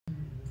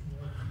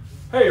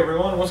Hey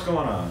everyone, what's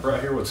going on?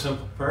 Brett here with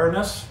Simple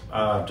Preparedness.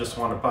 Just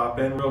want to pop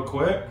in real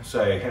quick,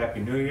 say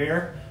Happy New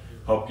Year.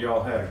 Hope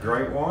y'all had a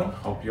great one.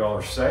 Hope y'all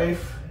are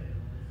safe.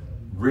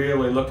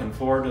 Really looking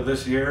forward to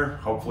this year.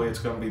 Hopefully it's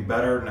going to be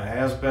better than it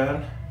has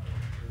been.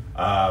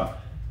 Got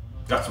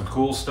some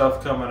cool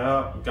stuff coming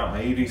up. Got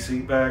my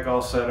EDC bag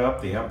all set up,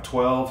 the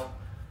M12.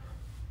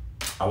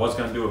 I was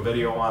going to do a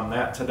video on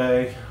that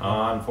today.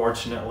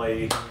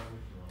 Unfortunately,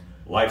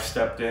 life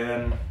stepped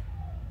in.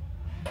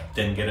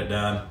 Didn't get it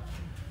done.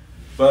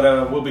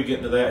 But we'll be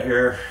getting to that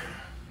here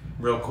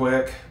real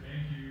quick.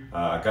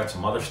 Got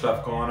some other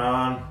stuff going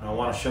on I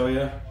want to show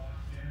you.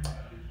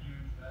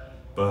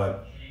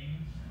 But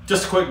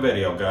just a quick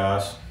video,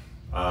 guys.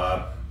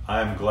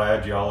 I'm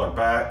glad y'all are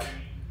back.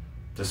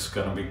 This is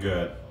going to be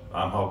good.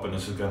 I'm hoping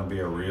this is going to be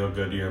a real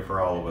good year for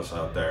all of us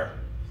out there.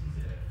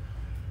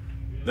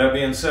 That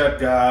being said,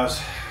 guys,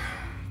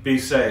 be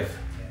safe,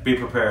 be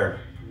prepared.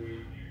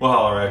 We'll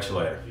holler at you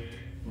later.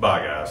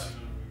 Bye, guys.